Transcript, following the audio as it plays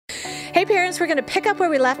Hey parents, we're going to pick up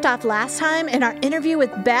where we left off last time in our interview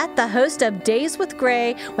with Beth, the host of Days with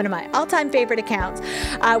Gray, one of my all-time favorite accounts.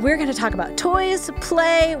 We're going to talk about toys,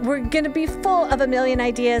 play. We're going to be full of a million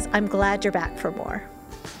ideas. I'm glad you're back for more.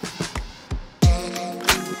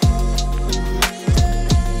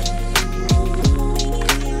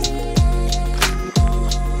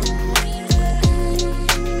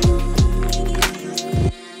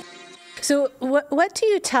 So what do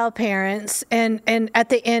you tell parents? And at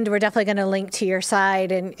the end, we're definitely going to link to your site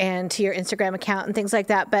and to your Instagram account and things like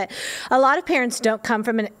that. But a lot of parents don't come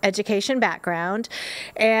from an education background.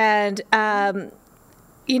 And,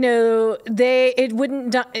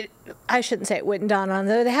 I shouldn't say it wouldn't dawn on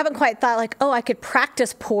them. They haven't quite thought like, oh, I could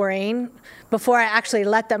practice pouring before I actually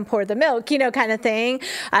let them pour the milk, kind of thing.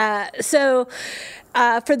 For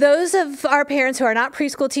those of our parents who are not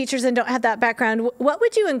preschool teachers and don't have that background, what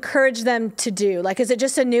would you encourage them to do? Like, is it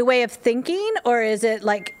just a new way of thinking, or is it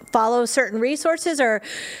like follow certain resources, or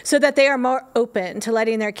so that they are more open to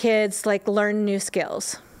letting their kids like learn new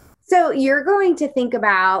skills? So you're going to think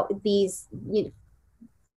about these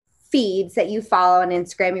feeds that you follow on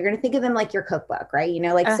Instagram. You're going to think of them like your cookbook, right?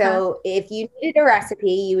 So if you needed a recipe,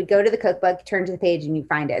 you would go to the cookbook, turn to the page, and you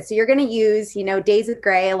find it. So you're going to use, Days with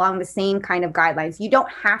Gray along the same kind of guidelines. You don't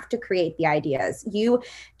have to create the ideas. You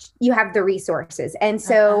have the resources. And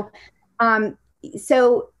so,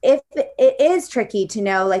 so if it is tricky to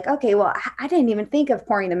know, like, okay, well, I didn't even think of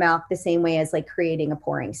pouring the milk the same way as like creating a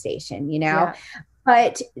pouring station, Yeah.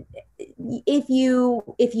 But if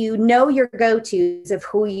you know your go-tos of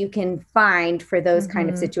who you can find for those kind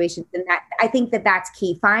of situations, then I think that's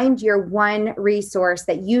key. Find your one resource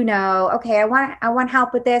that okay, I want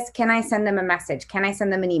help with this. Can I send them a message? Can I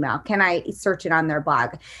send them an email? Can I search it on their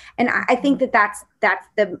blog? And I think that's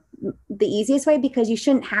the easiest way, because you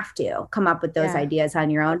shouldn't have to come up with those ideas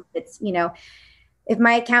on your own. It's, if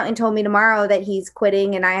my accountant told me tomorrow that he's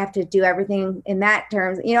quitting and I have to do everything in that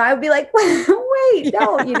terms, I would be like, wait,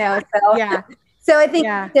 no, So, so I think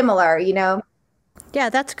similar, Yeah,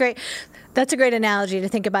 that's great. That's a great analogy to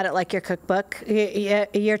think about it like your cookbook.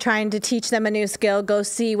 You're trying to teach them a new skill. Go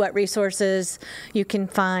see what resources you can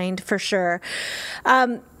find for sure.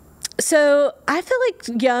 So I feel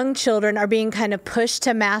like young children are being kind of pushed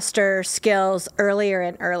to master skills earlier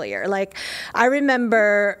and earlier. Like I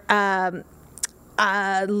remember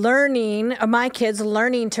my kids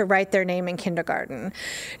learning to write their name in kindergarten.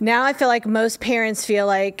 Now I feel like most parents feel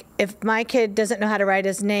like if my kid doesn't know how to write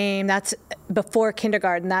his name, that's before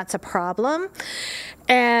kindergarten, that's a problem.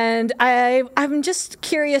 And I'm just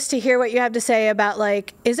curious to hear what you have to say about,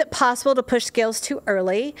 like, is it possible to push skills too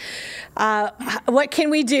early? What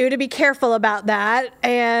can we do to be careful about that?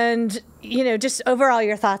 And, just overall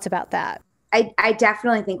your thoughts about that. I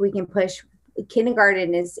definitely think we can push.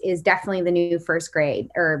 Kindergarten is definitely the new first grade,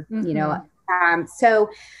 or, so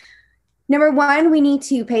number one, we need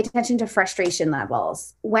to pay attention to frustration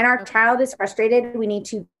levels. When our child is frustrated, we need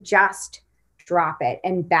to just drop it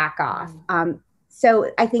and back off.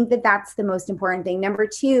 So I think that's the most important thing. Number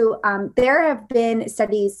two, there have been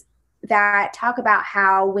studies that talk about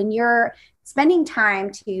how when you're spending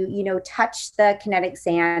time to, touch the kinetic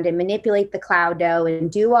sand and manipulate the cloud dough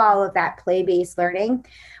and do all of that play-based learning,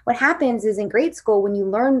 what happens is in grade school, when you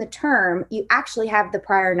learn the term, you actually have the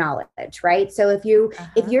prior knowledge, right? So if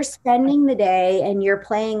you're spending the day and you're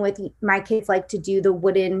playing with, my kids like to do the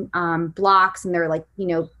wooden blocks, and they're like,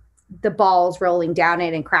 the balls rolling down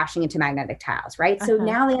it and crashing into magnetic tiles, right? So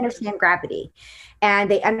now they understand gravity and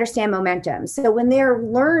they understand momentum. So when they're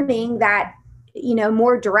learning that,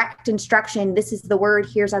 more direct instruction, this is the word,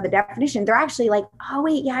 here's the definition, they're actually like, oh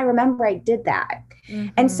wait, yeah, I remember I did that.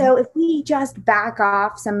 And so if we just back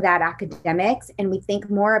off some of that academics and we think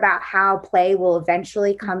more about how play will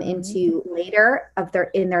eventually come into later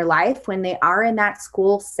in their life, when they are in that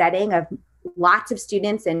school setting of lots of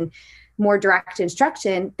students and more direct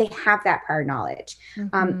instruction, they have that prior knowledge.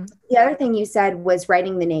 The other thing you said was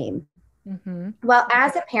writing the name. Well,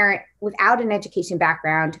 as a parent without an education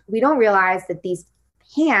background, we don't realize that these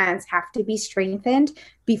hands have to be strengthened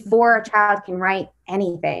before a child can write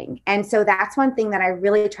anything. And so that's one thing that I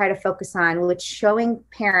really try to focus on, which showing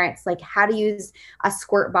parents like how to use a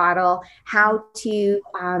squirt bottle, how to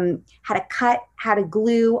cut, how to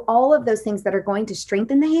glue, all of those things that are going to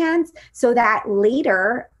strengthen the hands, so that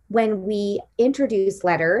later when we introduce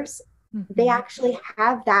letters, they actually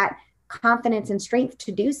have that confidence and strength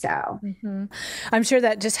to do so. I'm sure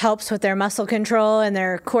that just helps with their muscle control and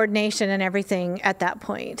their coordination and everything at that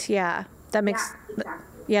point. Yeah, that makes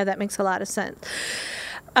that makes a lot of sense.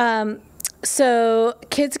 So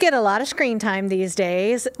kids get a lot of screen time these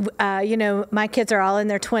days. My kids are all in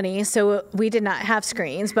their 20s, so we did not have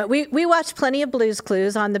screens, but we watched plenty of Blue's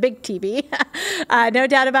Clues on the big TV. No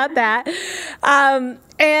doubt about that. On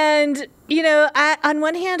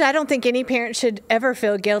one hand, I don't think any parent should ever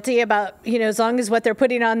feel guilty about, as long as what they're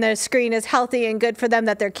putting on the screen is healthy and good for them,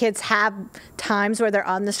 that their kids have times where they're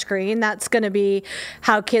on the screen. That's going to be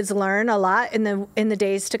how kids learn a lot in the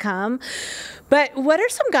days to come. But what are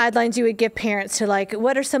some guidelines you would give parents to,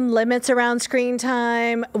 what are some limits around screen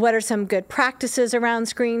time? What are some good practices around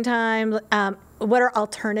screen time? What are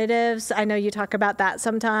alternatives? I know you talk about that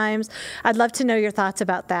sometimes. I'd love to know your thoughts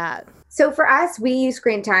about that. So for us, we use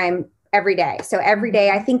screen time every day. So every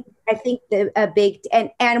day, I think a big,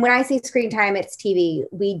 and when I say screen time, it's TV.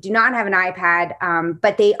 We do not have an iPad,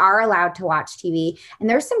 but they are allowed to watch TV. And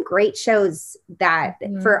there's some great shows that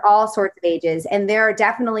for all sorts of ages. And there are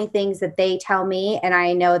definitely things that they tell me, and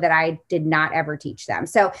I know that I did not ever teach them.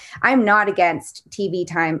 So I'm not against TV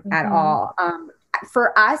time at all.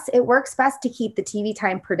 For us, it works best to keep the TV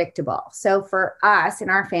time predictable. So for us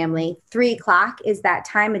in our family, 3:00 is that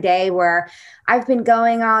time of day where I've been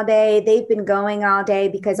going all day. They've been going all day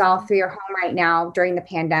because all three are home right now during the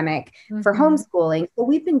pandemic for homeschooling. So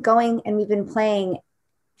we've been going and we've been playing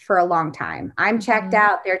for a long time. I'm checked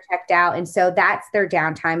out, they're checked out. And so that's their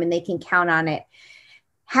downtime and they can count on it.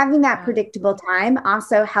 Having that predictable time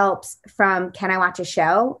also helps from, can I watch a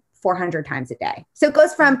show 400 times a day? So it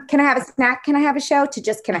goes from, can I have a snack? Can I have a show? To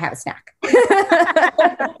just, can I have a snack?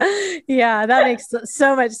 Yeah, that makes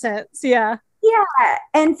so much sense. Yeah. Yeah.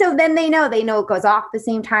 And so then they know it goes off the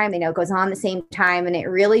same time. They know it goes on the same time. And it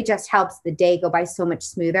really just helps the day go by so much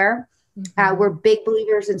smoother. We're big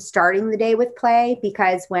believers in starting the day with play,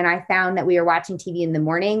 because when I found that we were watching TV in the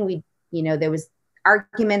morning, there was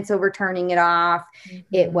arguments over turning it off.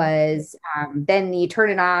 It was, then you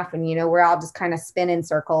turn it off and, we're all just kind of spinning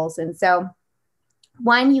circles. And so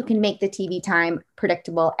one, you can make the TV time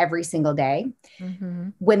predictable every single day.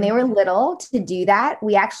 When they were little, to do that,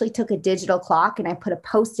 we actually took a digital clock and I put a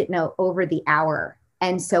Post-it note over the hour.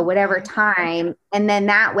 And so whatever time, and then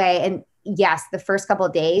that way, and yes, the first couple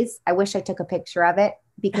of days, I wish I took a picture of it,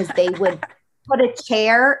 because they would put a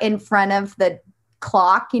chair in front of the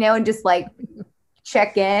clock, and just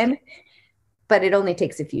check in, but it only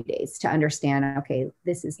takes a few days to understand, okay,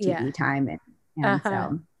 this is TV time. And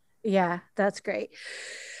so. Yeah, that's great.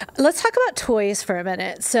 Let's talk about toys for a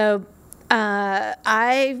minute. So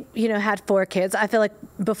I, had 4 kids. I feel like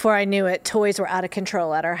before I knew it, toys were out of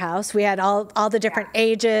control at our house. We had all the different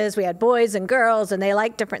ages. We had boys and girls, and they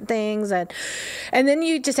liked different things. And then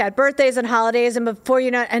you just had birthdays and holidays. And before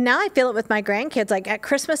and now I feel it with my grandkids. Like at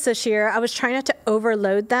Christmas this year, I was trying not to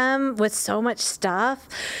overload them with so much stuff.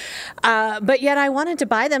 But yet I wanted to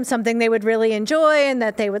buy them something they would really enjoy and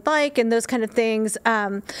that they would like, and those kind of things.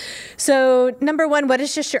 So number one, what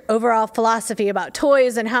is just your overall philosophy about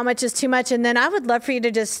toys and how much is too much? And then I would love for you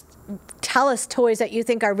to just tell us toys that you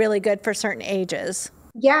think are really good for certain ages.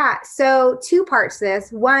 Yeah. So 2 parts to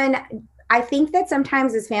this. One, I think that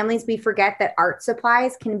sometimes as families, we forget that art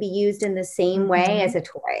supplies can be used in the same way as a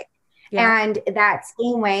toy. Yeah. And that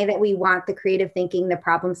same way that we want the creative thinking, the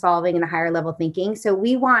problem solving, and the higher level thinking. So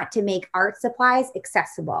we want to make art supplies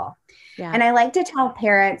accessible. Yeah. And I like to tell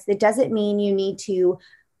parents, it doesn't mean you need to,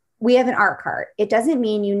 we have an art cart. It doesn't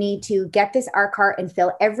mean you need to get this art cart and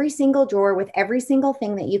fill every single drawer with every single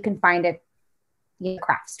thing that you can find at the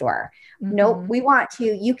craft store. Nope. We want to,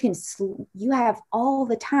 you have all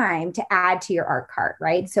the time to add to your art cart,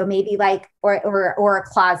 right? So maybe or a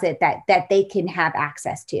closet that they can have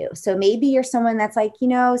access to. So maybe you're someone that's like,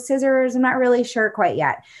 scissors, I'm not really sure quite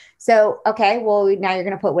yet. So, okay, well, now you're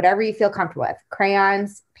going to put whatever you feel comfortable with,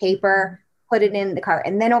 crayons, paper, put it in the cart.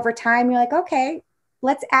 And then over time, you're like, okay,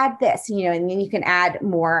 let's add this, and then you can add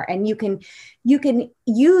more, and you can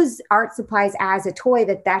use art supplies as a toy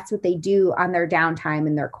that's what they do on their downtime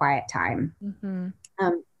and their quiet time.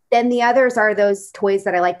 Then the others are those toys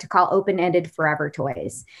that I like to call open-ended forever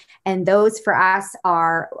toys. And those for us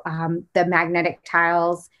are the magnetic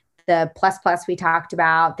tiles, the plus we talked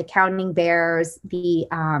about, the counting bears, the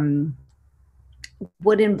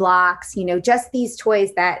wooden blocks, just these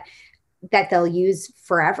toys that they'll use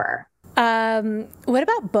forever. What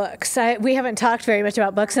about books? We haven't talked very much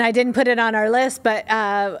about books, and I didn't put it on our list, but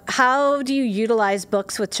how do you utilize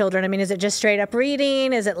books with children? I mean, is it just straight up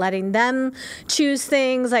reading? Is it letting them choose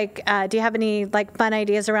things? Do you have any fun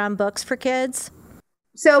ideas around books for kids?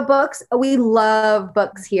 So books, we love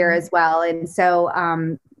books here as well. And so,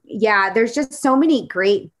 there's just so many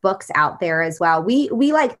great books out there as well. We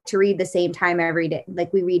like to read the same time every day.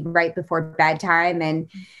 We read right before bedtime,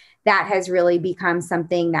 that has really become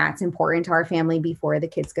something that's important to our family before the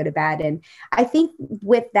kids go to bed. And I think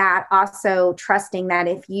with that, also trusting that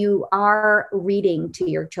if you are reading to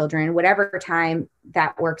your children, whatever time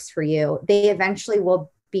that works for you, they eventually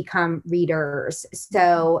will become readers.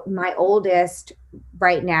 So my oldest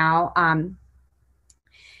right now,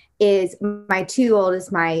 is my two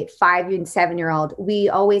oldest, my 5 and 7-year-old. We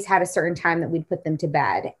always had a certain time that we'd put them to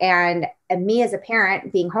bed. And me as a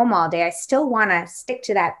parent being home all day, I still want to stick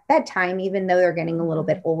to that bedtime, even though they're getting a little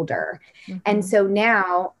bit older. Mm-hmm. And so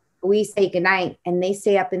now we say goodnight and they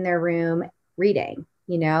stay up in their room reading,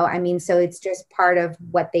 I mean, so it's just part of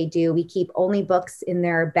what they do. We keep only books in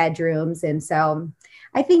their bedrooms. And so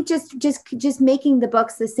I think just making the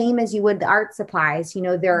books the same as you would the art supplies,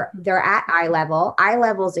 they're at eye level. Eye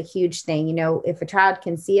level is a huge thing. If a child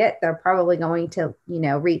can see it, they're probably going to,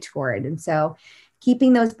 reach for it. And so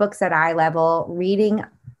keeping those books at eye level, reading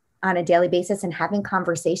on a daily basis and having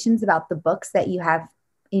conversations about the books that you have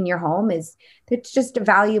in your home it's just a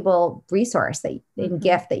valuable resource and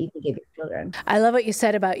gift that you can give your children. I love what you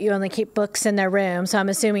said about you only keep books in their room. So I'm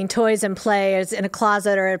assuming toys and play is in a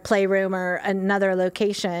closet or a playroom or another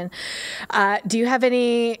location. Do you have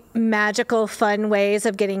any magical, fun ways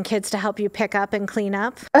of getting kids to help you pick up and clean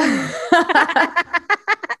up?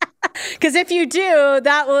 Because if you do,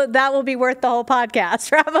 that will be worth the whole podcast,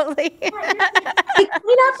 probably. They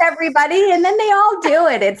clean up everybody, and then they all do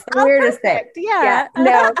it. It's the weirdest perfect. thing. Yeah.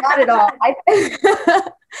 No, not at all.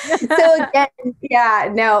 So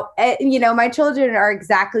again, no. My children are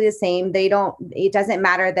exactly the same. It doesn't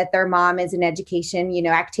matter that their mom is an education,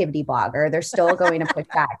 activity blogger. They're still going to push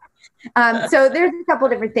back. So there's a couple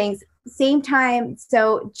different things. Same time.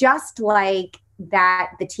 So just like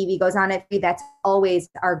that the TV goes on at 3, that's always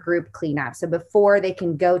our group cleanup. So before they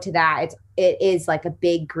can go to that, it is like a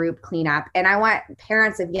big group cleanup. And I want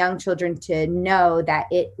parents of young children to know that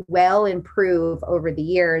it will improve over the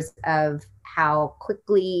years of how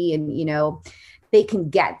quickly and, they can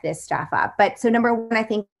get this stuff up. But so number one, I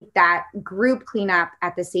think that group cleanup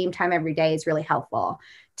at the same time every day is really helpful.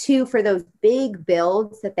 2, for those big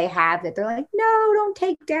builds that they have that they're like, no, don't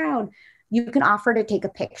take down. You can offer to take a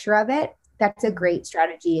picture of it. That's a great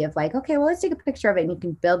strategy of like, okay, well, let's take a picture of it and you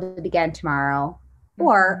can build it again tomorrow. Mm-hmm.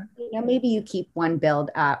 Or, maybe you keep one build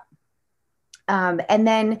up. And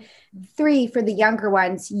then 3, for the younger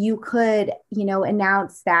ones, you could,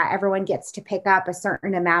 announce that everyone gets to pick up a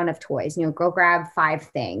certain amount of toys, go grab 5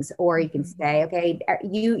 things, or you can say, okay,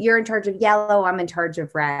 you're in charge of yellow, I'm in charge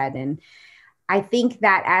of red. And I think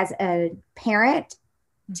that as a parent,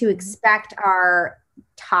 to expect our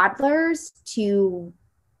toddlers to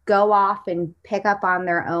go off and pick up on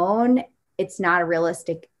their own, it's not a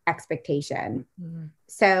realistic expectation. Mm-hmm.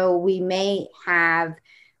 So we may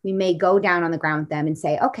go down on the ground with them and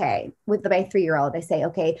say, okay, with my 3-year-old, I say,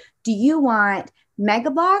 okay, do you want Mega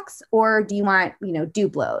Bloks or do you want,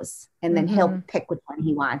 Duplos? And then he'll pick which one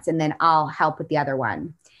he wants. And then I'll help with the other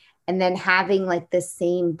one. And then having like the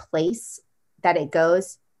same place that it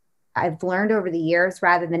goes, I've learned over the years,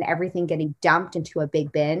 rather than everything getting dumped into a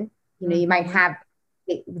big bin, you might have,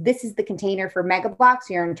 this is the container for Mega Bloks,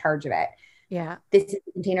 you're in charge of it. Yeah. This is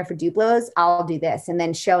the container for Duplos, I'll do this. And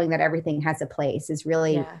then showing that everything has a place is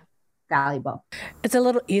really valuable. It's a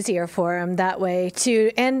little easier for them that way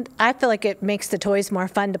too. And I feel like it makes the toys more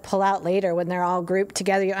fun to pull out later when they're all grouped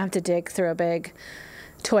together. You don't have to dig through a big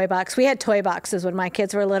toy box. We had toy boxes when my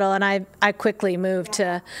kids were little, and I quickly moved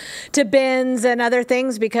to bins and other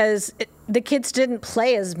things because the kids didn't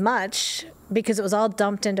play as much because it was all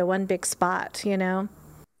dumped into one big spot,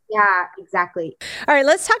 Yeah, exactly. All right,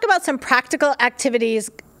 let's talk about some practical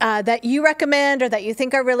activities that you recommend or that you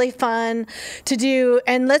think are really fun to do.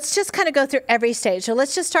 And let's just kind of go through every stage. So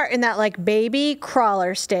let's just start in that like baby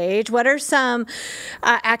crawler stage. What are some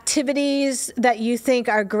activities that you think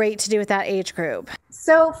are great to do with that age group?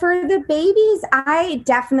 So for the babies, I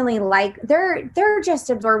definitely they're just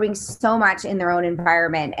absorbing so much in their own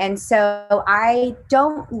environment. And so I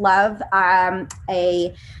don't love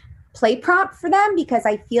a play prompt for them because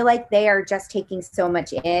I feel like they are just taking so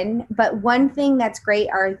much in. But one thing that's great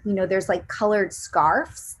are, there's like colored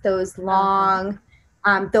scarves, those long,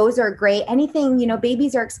 those are great. Anything,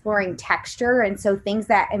 babies are exploring texture. And so things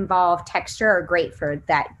that involve texture are great for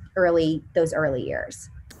those early years.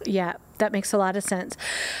 Yeah, that makes a lot of sense.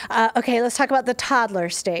 Okay, let's talk about the toddler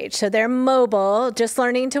stage. So they're mobile, just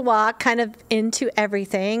learning to walk, kind of into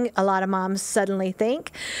everything. A lot of moms suddenly think.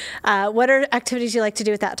 What are activities you like to do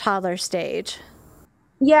with that toddler stage?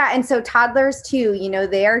 Yeah, and so toddlers too,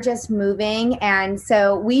 they are just moving. And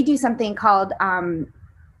so we do something called, I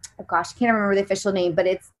can't remember the official name, but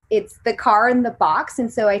it's it's the car in the box.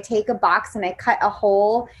 And so I take a box and I cut a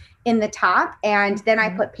hole in the top, and then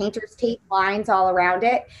I put painter's tape lines all around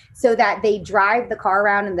it so that they drive the car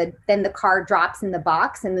around, and then the car drops in the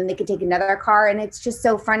box, and then they can take another car. And it's just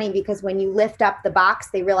so funny because when you lift up the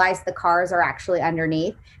box, they realize the cars are actually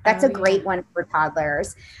underneath. That's a great one for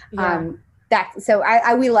toddlers. Yeah.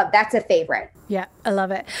 We love, that's a favorite. Yeah, I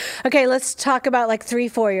love it. Okay, let's talk about like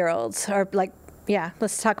 3-4-year-olds, or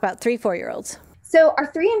let's talk about 3-4-year-olds. So our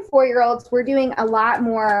 3 and 4-year-olds, we're doing a lot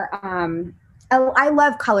more. I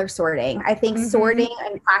love color sorting. I think sorting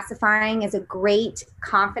and classifying is a great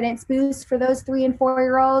confidence boost for those 3 and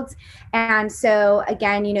 4-year-olds. And so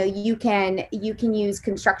again, you can use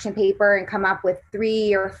construction paper and come up with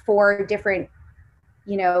 3 or 4 different,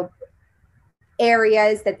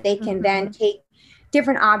 areas that they can then take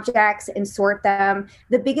different objects and sort them.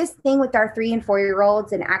 The biggest thing with our 3 and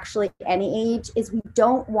 4-year-olds, and actually any age, is we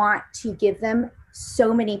don't want to give them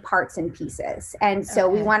so many parts and pieces. And so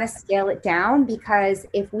we want to scale it down, because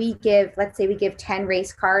if we give, let's say we give 10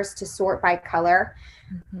 race cars to sort by color,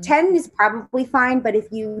 10 is probably fine. But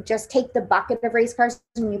if you just take the bucket of race cars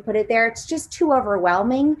and you put it there, it's just too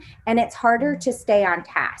overwhelming and it's harder to stay on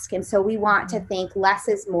task. And so we want to think less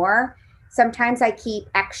is more. Sometimes I keep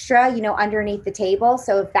extra, underneath the table.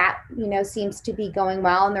 So if that, seems to be going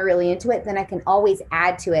well and they're really into it, then I can always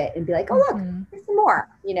add to it and be like, oh, look, there's some more,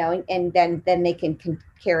 and then they can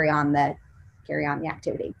carry on the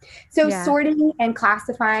activity. So sorting and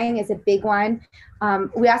classifying is a big one.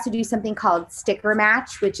 We also do something called sticker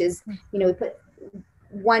match, which is, we put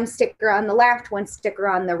one sticker on the left, one sticker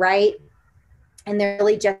on the right. And they're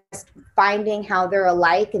really just finding how they're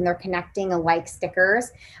alike, and they're connecting alike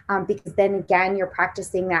stickers, because then again, you're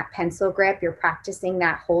practicing that pencil grip. You're practicing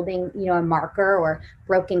that holding, a marker or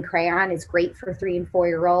broken crayon is great for 3 and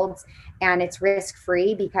 4-year-olds. And it's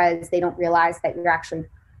risk-free because they don't realize that you're actually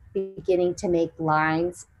beginning to make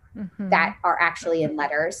lines that are actually in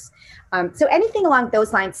letters. So anything along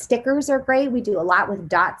those lines. Stickers are great. We do a lot with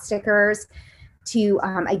dot stickers to,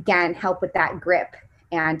 again, help with that grip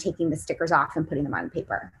and taking the stickers off and putting them on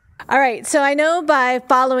paper. All right. So I know by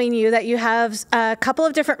following you that you have a couple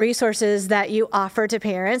of different resources that you offer to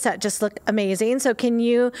parents that just look amazing. So can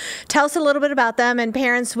you tell us a little bit about them? And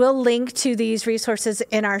parents will link to these resources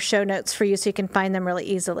in our show notes for you so you can find them really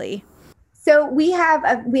easily. So we have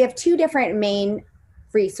 2 different main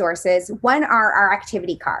resources. One are our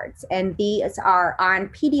activity cards, and these are on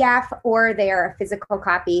PDF or they are a physical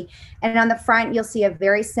copy. And on the front, you'll see a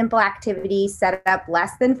very simple activity set up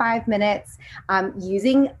less than 5 minutes,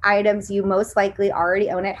 using items you most likely already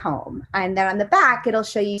own at home. And then on the back, it'll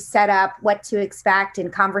show you set up, what to expect,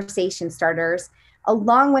 and conversation starters,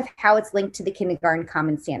 along with how it's linked to the kindergarten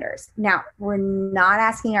common standards. Now, we're not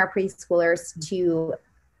asking our preschoolers to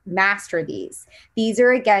master these. These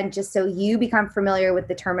are, again, just so you become familiar with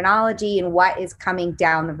the terminology and what is coming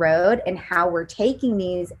down the road and how we're taking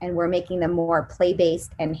these and we're making them more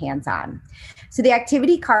play-based and hands-on. So the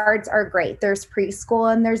activity cards are great. There's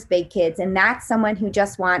preschool and there's big kids, and that's someone who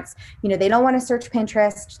just wants, they don't want to search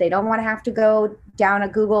Pinterest. They don't want to have to go down a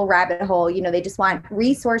Google rabbit hole. They just want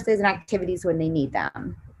resources and activities when they need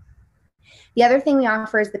them. The other thing we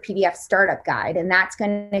offer is the PDF Startup Guide, and that's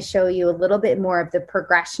going to show you a little bit more of the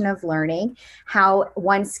progression of learning, how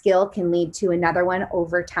one skill can lead to another one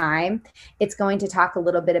over time. It's going to talk a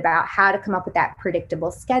little bit about how to come up with that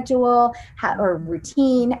predictable schedule or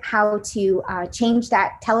routine, how to change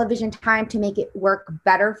that television time to make it work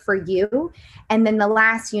better for you. And then the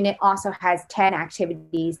last unit also has 10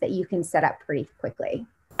 activities that you can set up pretty quickly.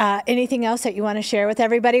 Anything else that you want to share with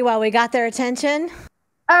everybody while we got their attention?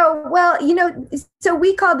 Oh, well, so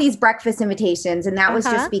we call these breakfast invitations, and that was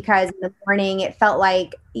just because in the morning it felt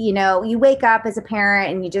like, you wake up as a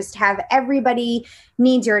parent and you just have everybody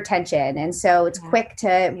needs your attention. And so it's quick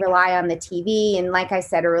to rely on the TV. And like I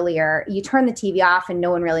said earlier, you turn the TV off and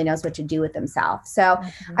no one really knows what to do with themselves. So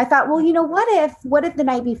I thought, well, what if the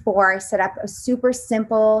night before I set up a super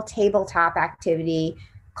simple tabletop activity,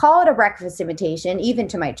 call it a breakfast invitation, even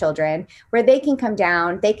to my children, where they can come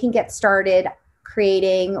down, they can get started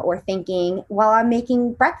creating or thinking while I'm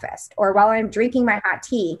making breakfast or while I'm drinking my hot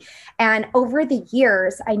tea. And over the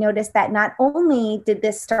years, I noticed that not only did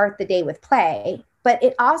this start the day with play, but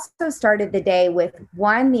it also started the day with,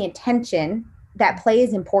 one, the intention that play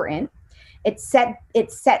is important. It's set,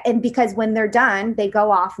 and because when they're done, they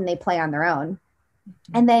go off and they play on their own.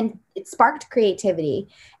 And then it sparked creativity.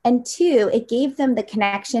 And 2, it gave them the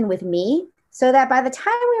connection with me so that by the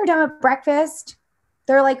time we were done with breakfast,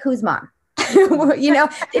 they're like, who's mom?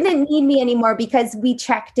 They didn't need me anymore because we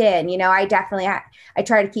checked in. I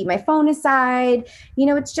try to keep my phone aside.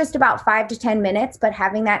 It's just about 5 to 10 minutes, but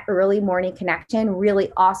having that early morning connection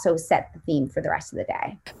really also set the theme for the rest of the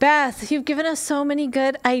day. Beth, you've given us so many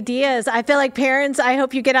good ideas. I feel like parents, I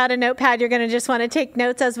hope you get out a notepad. You're going to just want to take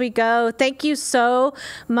notes as we go. Thank you so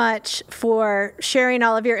much for sharing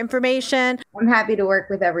all of your information. I'm happy to work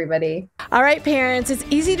with everybody. All right, parents, it's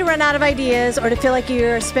easy to run out of ideas or to feel like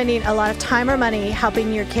you're spending a lot of time or money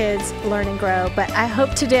helping your kids learn and grow. But I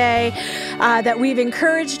hope today that we've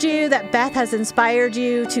encouraged you, that Beth has inspired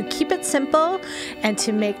you to keep it simple and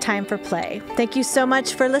to make time for play. Thank you so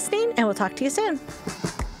much for listening, and we'll talk to you soon.